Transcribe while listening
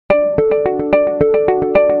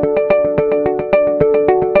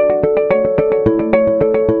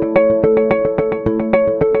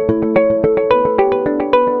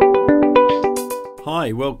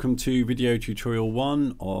welcome to video tutorial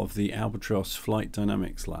 1 of the Albatross Flight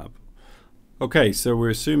Dynamics Lab. Okay, so we're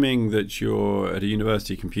assuming that you're at a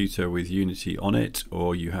university computer with Unity on it,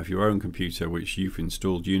 or you have your own computer which you've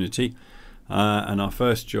installed Unity. And our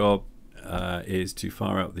first job is to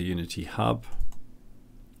fire up the Unity hub.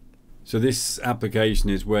 So this application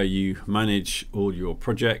is where you manage all your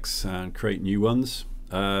projects and create new ones.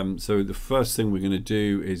 So the first thing we're going to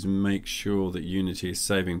do is make sure that Unity is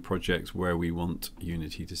saving projects where we want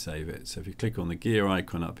Unity to save it. So if you click on the gear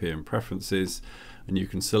icon up here in Preferences, and you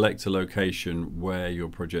can select a location where your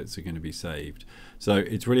projects are going to be saved. So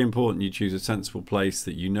it's really important you choose a sensible place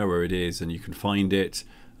that you know where it is and you can find it.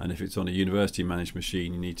 And if it's on a university managed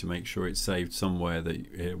machine, you need to make sure it's saved somewhere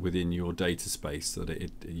that within your data space so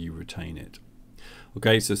that you retain it.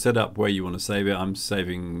 Okay, so set up where you want to save it. I'm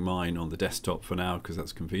saving mine on the desktop for now because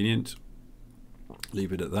that's convenient.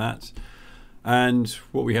 Leave it at that. And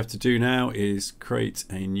what we have to do now is create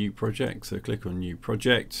a new project. So click on New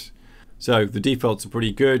Project. So the defaults are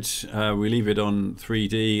pretty good. We leave it on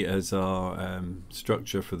 3D as our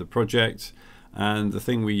structure for the project. And the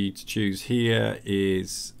thing we need to choose here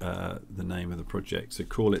is the name of the project. So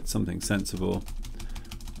call it something sensible.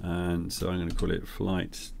 And so I'm going to call it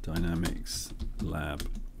FlightDynamicsLab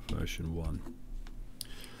version 1.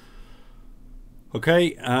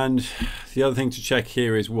 Okay, and the other thing to check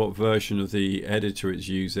here is what version of the editor it's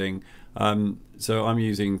using. So I'm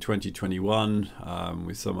using 2021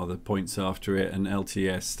 with some other points after it, and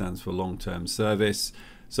LTS stands for long-term service.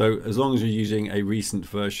 So as long as you're using a recent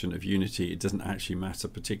version of Unity, it doesn't actually matter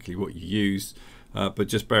particularly what you use. But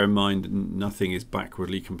just bear in mind, nothing is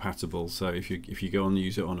backwardly compatible. So if you go and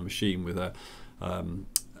use it on a machine with a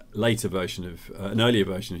later version of an earlier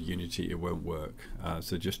version of Unity, it won't work.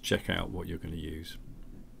 So just check out what you're going to use.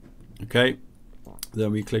 Okay,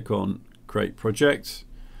 then we click on Create Project,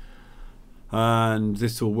 and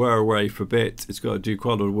this will wear away for a bit. It's got to do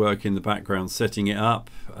quite a lot of work in the background setting it up.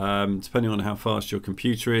 Depending on how fast your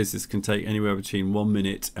computer is, this can take anywhere between 1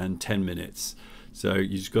 minute and 10 minutes. So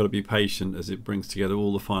you just got to be patient as it brings together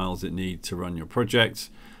all the files it needs to run your project.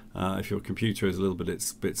 If your computer is a little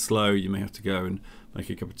bit slow, you may have to go and make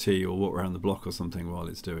a cup of tea or walk around the block or something while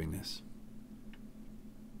it's doing this.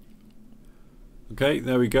 Okay,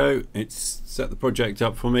 there we go. It's set the project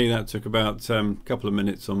up for me. That took about a couple of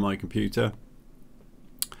minutes on my computer.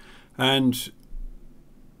 And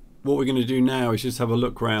what we're going to do now is just have a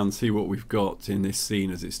look around, see what we've got in this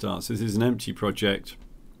scene as it starts. This is an empty project.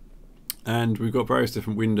 And we've got various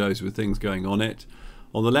different windows with things going on it.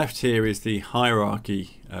 On the left here is the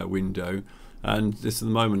hierarchy window, and this at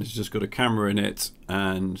the moment has just got a camera in it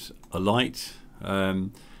and a light.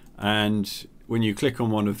 And when you click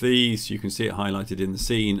on one of these, you can see it highlighted in the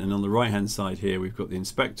scene. And on the right hand side here, we've got the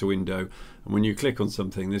inspector window. And when you click on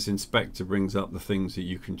something, this inspector brings up the things that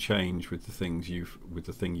you can change with the thing you've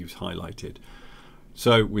highlighted.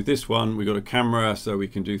 So with this one, we've got a camera, so we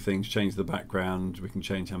can do things, change the background, we can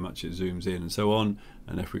change how much it zooms in and so on.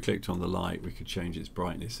 And if we clicked on the light, we could change its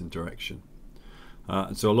brightness and direction.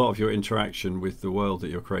 And so a lot of your interaction with the world that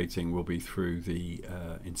you're creating will be through the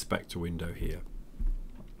inspector window here.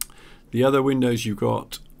 The other windows you've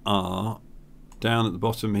got are down at the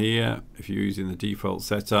bottom here. If you're using the default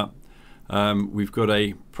setup, we've got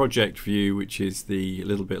a project view, which is a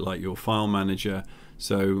little bit like your file manager.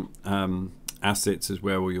 So assets is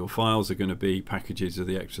where all your files are going to be, packages are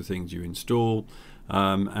the extra things you install,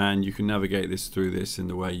 and you can navigate through this in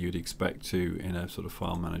the way you'd expect to in a sort of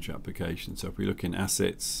file manager application. So if we look in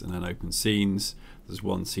assets and then open scenes, there's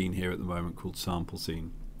one scene here at the moment called sample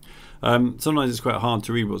scene. Sometimes it's quite hard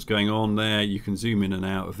to read what's going on there. You can zoom in and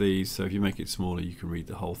out of these, so if you make it smaller you can read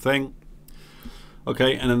the whole thing.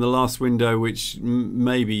 Okay, and then the last window, which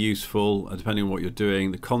may be useful depending on what you're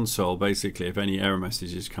doing, the console. Basically, if any error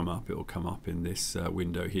messages come up, it will come up in this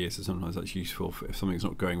window here. So sometimes that's useful if something's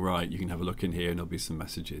not going right. You can have a look in here and there'll be some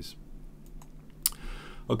messages.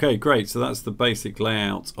 Okay, great. So that's the basic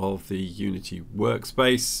layout of the Unity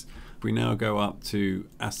workspace. We now go up to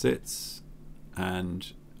Assets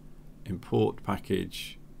and Import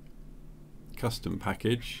Package, Custom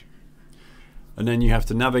Package. And then you have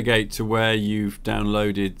to navigate to where you've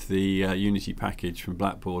downloaded the Unity package from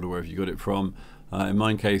Blackboard or wherever you got it from. In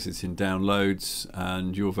my case, it's in Downloads,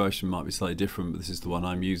 and your version might be slightly different, but this is the one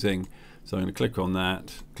I'm using. So I'm going to click on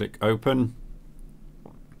that, click Open.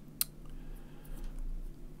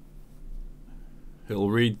 It'll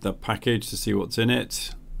read the package to see what's in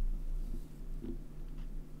it.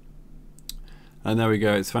 And there we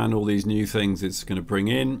go, it's found all these new things it's going to bring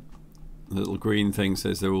in. The little green thing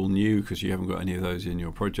says they're all new because you haven't got any of those in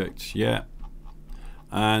your project yet.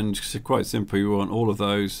 And so quite simply, we want all of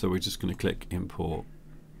those, so we're just going to click Import.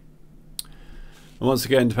 And once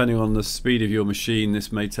again, depending on the speed of your machine,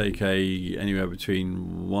 this may take anywhere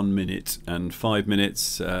between 1 minute and 5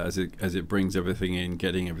 minutes as it brings everything in,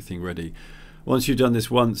 getting everything ready. Once you've done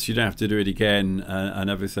this once, you don't have to do it again,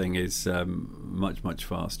 and everything is much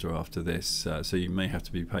faster after this. So you may have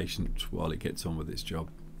to be patient while it gets on with its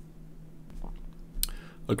job.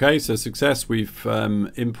 Okay, so success. We've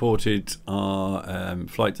imported our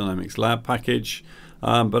FlightDynamicsLab package.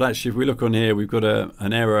 But actually, if we look on here, we've got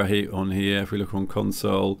an error here on here. If we look on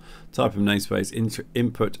console, type of namespace,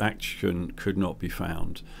 input action could not be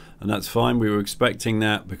found. And that's fine. We were expecting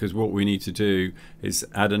that, because what we need to do is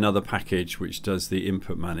add another package which does the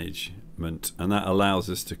input management. And that allows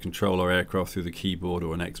us to control our aircraft through the keyboard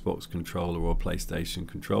or an Xbox controller or a PlayStation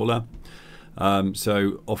controller.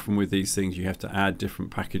 So often with these things, you have to add different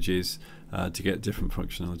packages to get different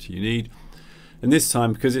functionality you need. And this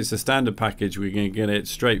time, because it's a standard package, we're going to get it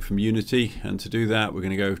straight from Unity. And to do that, we're going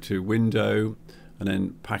to go to Window and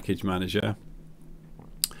then Package Manager.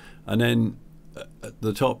 And then at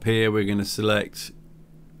the top here, we're going to select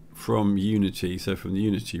from Unity, so from the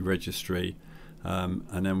Unity registry.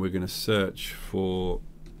 And then we're going to search for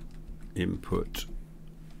input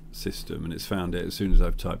system, and it's found it as soon as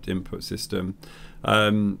I've typed input system.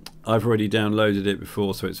 I've already downloaded it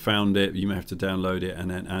before, so it's found it. You may have to download it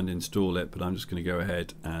and install it, but I'm just going to go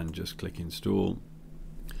ahead and just click install.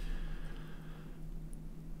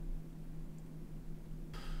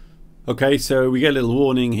 Okay, so we get a little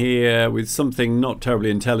warning here with something not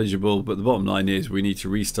terribly intelligible, but the bottom line is we need to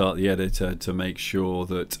restart the editor to make sure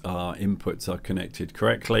that our inputs are connected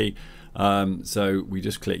correctly. So we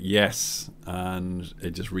just click yes, and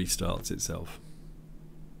it just restarts itself.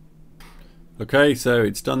 Okay, so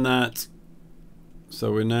it's done that.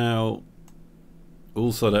 So we're now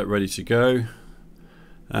all set up, ready to go.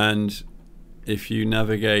 And if you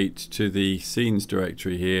navigate to the scenes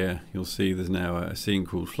directory here, you'll see there's now a scene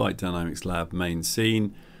called FlightDynamicsLab main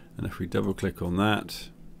scene. And if we double click on that,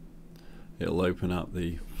 it'll open up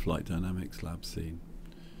the FlightDynamicsLab scene.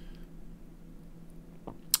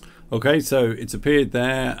 Okay, so it's appeared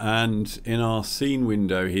there, and in our scene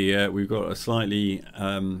window here, we've got a slightly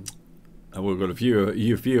we've got a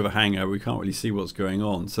view of a hangar. We can't really see what's going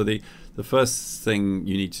on. So the first thing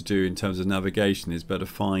you need to do in terms of navigation is better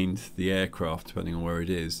find the aircraft, depending on where it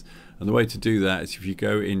is. And the way to do that is if you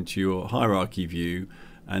go into your hierarchy view,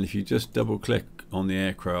 and if you just double click on the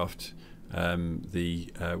aircraft, the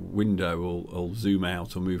window will zoom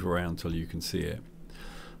out or move around till you can see it.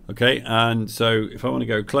 Okay, and so if I want to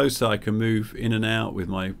go closer, I can move in and out with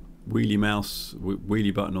my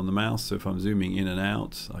wheelie button on the mouse. So if I'm zooming in and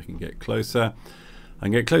out, I can get closer. I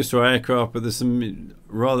can get close to our aircraft, but there's some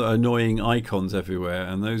rather annoying icons everywhere,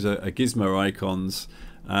 and those are gizmo icons,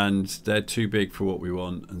 and they're too big for what we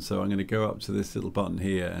want. And so I'm going to go up to this little button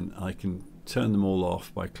here, and I can turn them all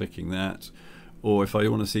off by clicking that. Or if I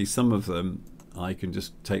want to see some of them, I can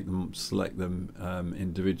just take them, select them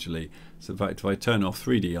individually. So in fact, if I turn off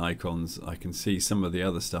 3D icons, I can see some of the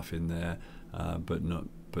other stuff in there, but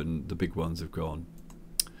the big ones have gone.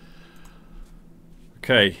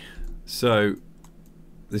 Okay, so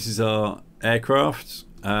this is our aircraft,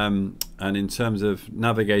 and in terms of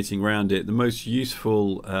navigating around it, the most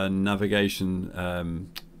useful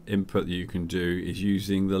navigation input that you can do is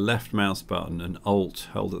using the left mouse button, and Alt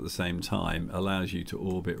held at the same time allows you to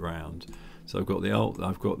orbit round. So I've got the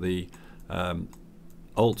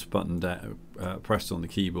Alt button pressed on the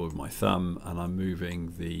keyboard with my thumb, and I'm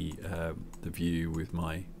moving the view with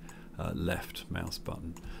my left mouse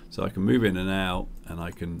button. So I can move in and out, and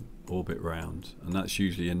I can orbit round, and that's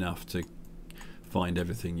usually enough to find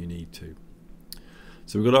everything you need to.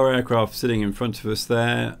 So we've got our aircraft sitting in front of us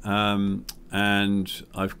there, and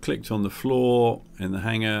I've clicked on the floor in the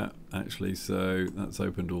hangar actually, so that's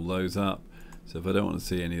opened all those up. So if I don't want to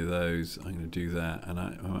see any of those, I'm going to do that, and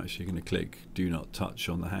I'm actually going to click Do Not Touch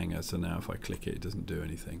on the hangar. So now if I click it, it doesn't do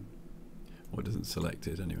anything, or it doesn't select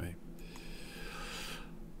it anyway.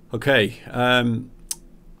 Okay,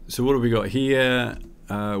 so what have we got here?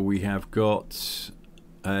 We have got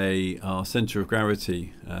our center of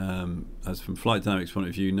gravity. As from flight dynamics point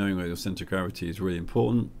of view, knowing where your center of gravity is really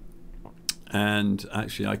important. And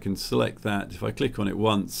actually I can select that. If I click on it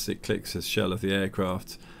once, it clicks a shell of the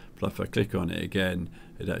aircraft. But if I click on it again,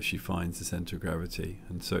 it actually finds the center of gravity,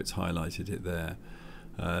 and so it's highlighted it there.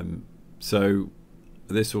 So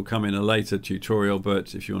this will come in a later tutorial,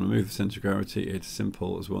 but if you want to move the center of gravity, it's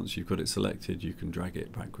simple as once you've got it selected, you can drag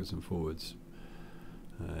it backwards and forwards.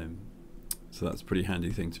 So that's a pretty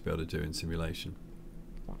handy thing to be able to do in simulation.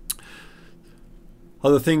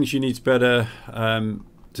 Other things you need to better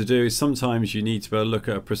to do is sometimes you need to be able to look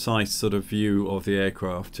at a precise sort of view of the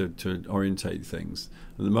aircraft to orientate things.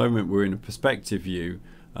 At the moment we're in a perspective view,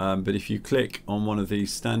 but if you click on one of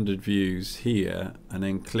these standard views here and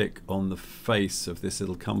then click on the face of this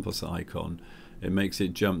little compass icon, it makes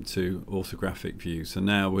it jump to orthographic view. So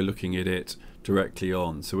now we're looking at it directly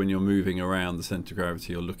on. So when you're moving around the center of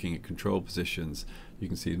gravity or looking at control positions, you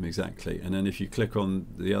can see them exactly. And then if you click on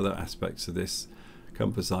the other aspects of this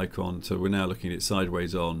compass icon, so we're now looking at it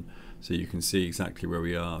sideways on, so you can see exactly where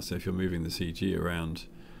we are. So if you're moving the CG around,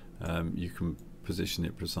 you can position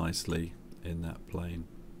it precisely in that plane.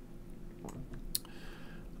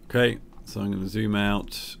 Okay, so I'm going to zoom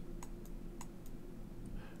out,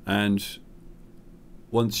 and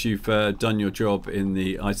once you've done your job in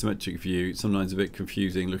the isometric view, it's sometimes a bit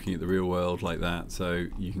confusing looking at the real world like that, so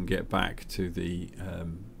you can get back to the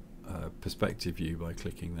perspective view by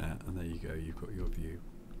clicking that, and there you go, you've got your view.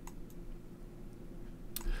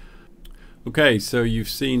 Okay, so you've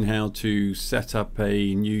seen how to set up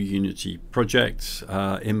a new Unity project,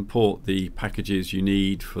 import the packages you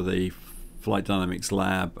need for the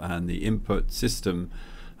FlightDynamicsLab and the input system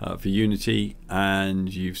for Unity,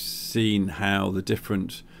 and you've seen how the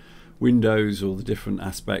different windows or the different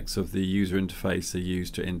aspects of the user interface are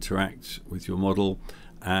used to interact with your model,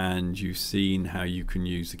 and you've seen how you can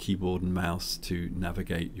use the keyboard and mouse to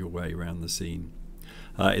navigate your way around the scene.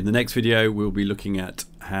 In the next video we'll be looking at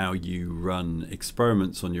how you run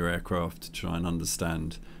experiments on your aircraft to try and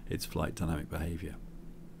understand its flight dynamic behavior.